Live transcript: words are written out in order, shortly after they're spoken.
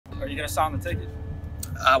going to sign the ticket?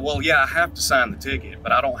 Well, yeah, I have to sign the ticket,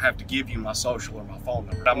 but I don't have to give you my social or my phone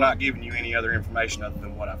number. I'm not giving you any other information other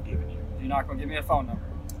than what I've given you. You're not going to give me a phone number?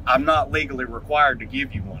 I'm not legally required to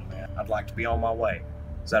give you one, man. I'd like to be on my way.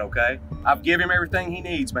 Is that okay? I've given him everything he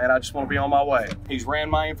needs, man. I just want to be on my way. He's ran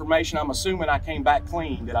my information. I'm assuming I came back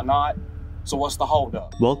clean, did I not? So what's the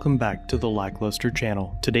holdup? Welcome back to the Lackluster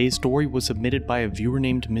channel. Today's story was submitted by a viewer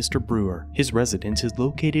named Mr. Brewer. His residence is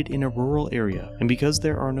located in a rural area, and because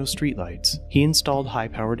there are no streetlights, he installed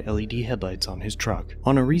high-powered LED headlights on his truck.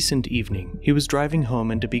 On a recent evening, he was driving home,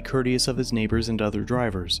 and to be courteous of his neighbors and other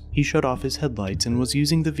drivers, he shut off his headlights and was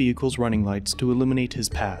using the vehicle's running lights to illuminate his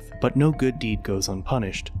path. But no good deed goes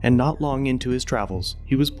unpunished, and not long into his travels,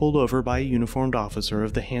 he was pulled over by a uniformed officer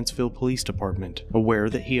of the Huntsville Police Department. Aware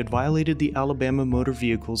that he had violated the Alabama Motor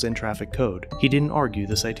Vehicles and Traffic Code, he didn't argue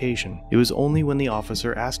the citation. It was only when the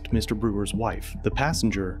officer asked Mr. Brewer's wife, the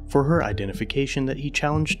passenger, for her identification that he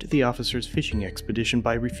challenged the officer's fishing expedition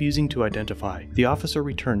by refusing to identify. The officer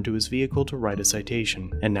returned to his vehicle to write a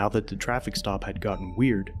citation, and now that the traffic stop had gotten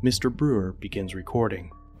weird, Mr. Brewer begins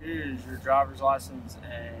recording. Here's your driver's license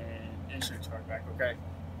and insurance card back, okay?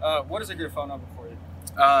 What is a good phone number for you?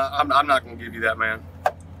 I'm not going to give you that, man.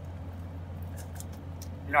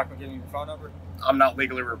 You're not going to give me your phone number? I'm not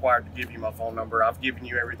legally required to give you my phone number. I've given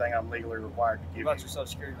you everything I'm legally required to give you. What about your social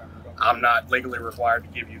security number? I'm not legally required to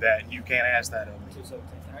give you that, and you can't ask that of me. 217.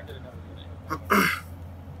 Can I get another unit?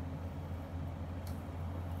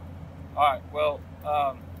 Alright, well,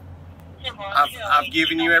 I've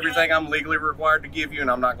given you everything I'm legally required to give you, and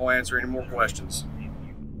I'm not going to answer any more questions.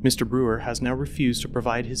 Mr. Brewer has now refused to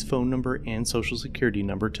provide his phone number and social security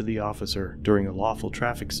number to the officer. During a lawful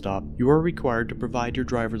traffic stop, you are required to provide your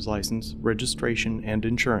driver's license, registration, and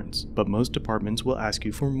insurance, but most departments will ask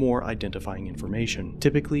you for more identifying information.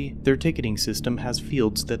 Typically, their ticketing system has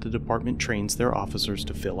fields that the department trains their officers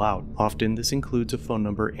to fill out. Often, this includes a phone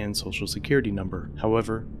number and social security number.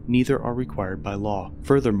 However, neither are required by law.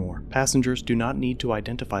 Furthermore, passengers do not need to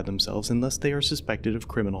identify themselves unless they are suspected of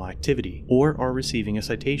criminal activity or are receiving a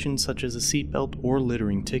citation such as a seatbelt or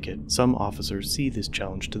littering ticket. Some officers see this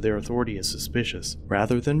challenge to their authority as suspicious,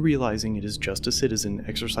 rather than realizing it is just a citizen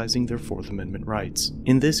exercising their Fourth Amendment rights.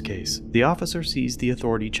 In this case, the officer sees the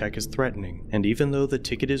authority check as threatening, and even though the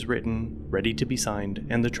ticket is written, ready to be signed,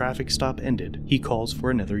 and the traffic stop ended, he calls for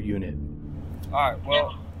another unit. Alright,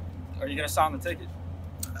 well, are you going to sign the ticket?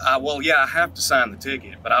 Well, yeah, I have to sign the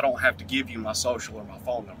ticket, but I don't have to give you my social or my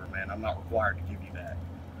phone number, man. I'm not required to give you that.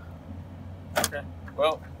 Okay.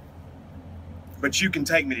 Well, but you can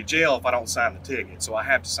take me to jail if I don't sign the ticket, so I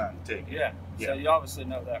have to sign the ticket. Yeah. So you obviously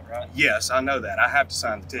know that, right? Yes, I know that. I have to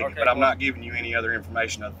sign the ticket, okay, but I'm not giving you any other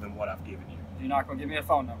information other than what I've given you. You're not going to give me a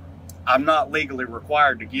phone number? I'm not legally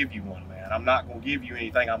required to give you one, man. I'm not going to give you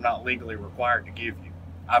anything I'm not legally required to give you.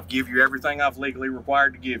 I've given you everything I've legally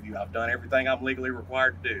required to give you. I've done everything I'm legally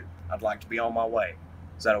required to do. I'd like to be on my way.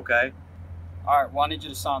 Is that okay? All right, well, I need you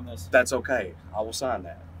to sign this. That's okay. I will sign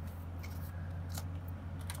that.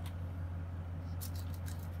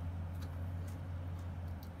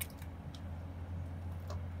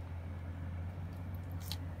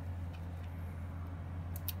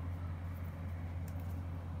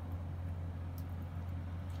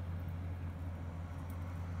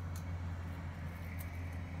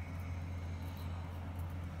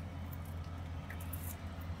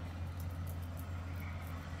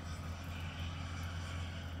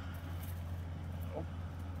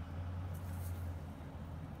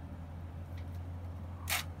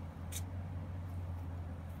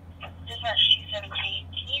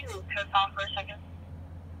 For a second.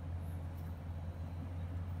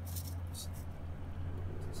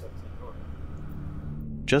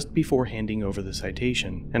 Just before handing over the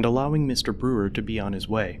citation and allowing Mr. Brewer to be on his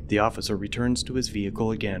way, the officer returns to his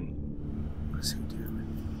vehicle again. What's he doing?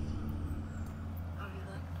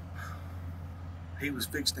 He was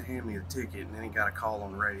fixed to hand me the ticket, and then he got a call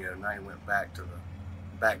on the radio, and now he went back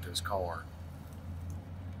to his car.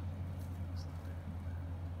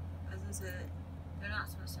 They're not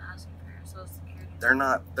supposed to ask you for your social security. They're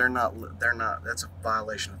not, that's a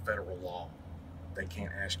violation of federal law. They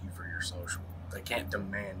can't ask you for your social. They can't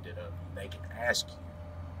demand it of you. They can ask you,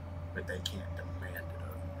 but they can't demand it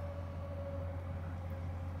of you.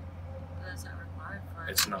 But is that required for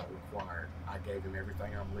it? It's not required. I gave him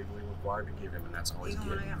everything I'm legally required to give him, and that's all he's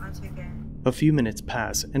getting. I got my ticket. A few minutes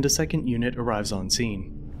pass, and a second unit arrives on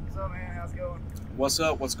scene. What's up, man? How's it going? What's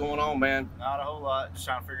up? What's going on, man? Not a whole lot. Just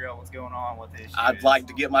trying to figure out what's going on, what the issue is. I'd like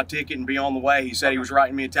to get my ticket and be on the way. He said he was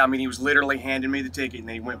writing me a tell. I mean, he was literally handing me the ticket, and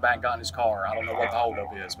then he went back and got in his car. I don't know what the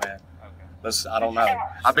holdup is, man. I don't know.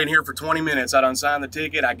 I've been here for 20 minutes. I done signed the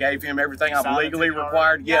ticket. I gave him everything I'm legally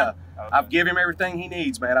required. Yeah. Okay. I've given him everything he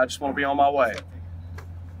needs, man. I just want to be on my way.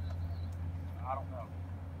 I don't know.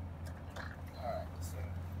 All right, so.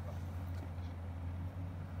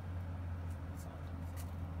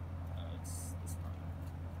 It's this one.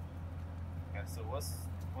 Okay, so what's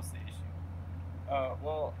the issue?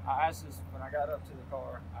 Well, I asked this when I got up to the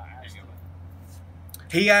car. I asked him.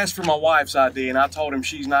 He asked for my wife's ID, and I told him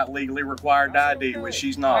she's not legally required to ID, which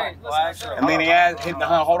she's not. Hey, Well, listen, actually, And then he asked,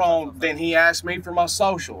 hold on. Then he asked me for my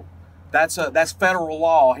social. That's federal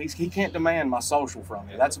law. He can't demand my social from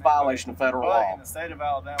me. That's a violation of federal But law. in the state of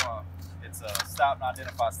Alabama, it's a stop and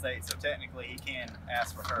identify state, so technically he can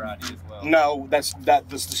ask for her ID as well. No, the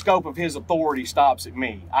scope of his authority stops at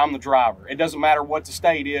me. I'm the driver. It doesn't matter what the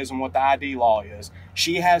state is and what the ID law is.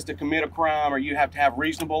 She has to commit a crime, or you have to have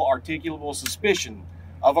reasonable, articulable suspicion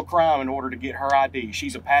of a crime in order to get her ID.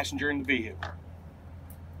 She's a passenger in the vehicle.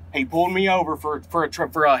 He pulled me over for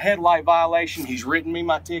a headlight violation. He's written me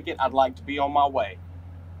my ticket. I'd like to be on my way.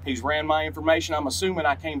 He's ran my information. I'm assuming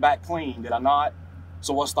I came back clean. Did I not?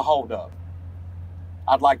 So what's the holdup?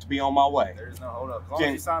 I'd like to be on my way. There's no hold up. As long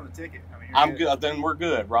as you sign the ticket, I mean, you're I'm good. Then we're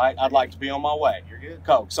good, right? I'd like to be on my way. You're good.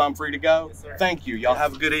 Coke, so I'm free to go? Yes, sir. Thank you. Y'all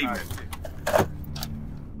have a good All evening. right.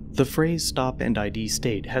 The phrase stop and ID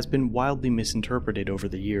state has been wildly misinterpreted over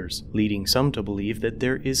the years, leading some to believe that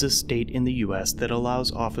there is a state in the US that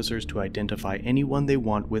allows officers to identify anyone they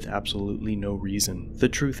want with absolutely no reason. The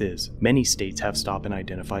truth is, many states have stop and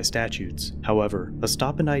identify statutes. However, a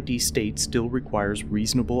stop and ID state still requires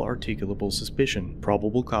reasonable articulable suspicion,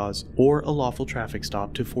 probable cause, or a lawful traffic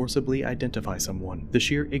stop to forcibly identify someone. The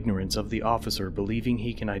sheer ignorance of the officer believing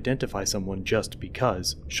he can identify someone just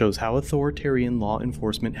because shows how authoritarian law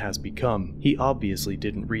enforcement has become. He obviously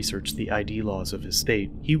didn't research the ID laws of his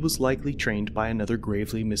state. He was likely trained by another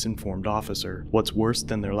gravely misinformed officer. What's worse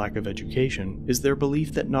than their lack of education is their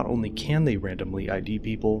belief that not only can they randomly ID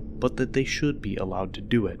people, but that they should be allowed to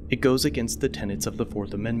do it. It goes against the tenets of the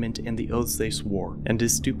Fourth Amendment and the oaths they swore, and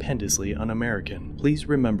is stupendously un-American. Please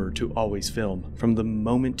remember to always film from the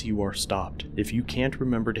moment you are stopped. If you can't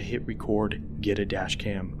remember to hit record, get a dash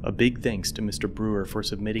cam. A big thanks to Mr. Brewer for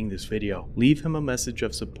submitting this video. Leave him a message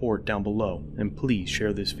of support down below, and please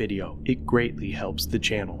share this video. It greatly helps the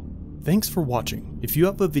channel. Thanks for watching. If you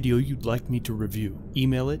have a video you'd like me to review,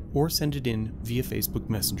 email it or send it in via Facebook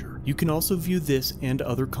Messenger. You can also view this and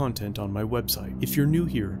other content on my website. If you're new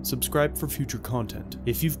here, subscribe for future content.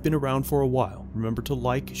 If you've been around for a while, remember to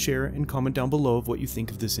like, share, and comment down below of what you think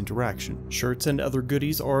of this interaction. Shirts and other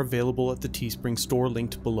goodies are available at the Teespring store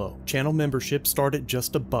linked below. Channel memberships start at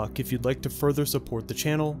just $1 if you'd like to further support the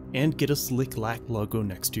channel and get a slick lack logo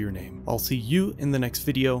next to your name. I'll see you in the next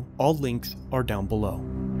video. All links are down below.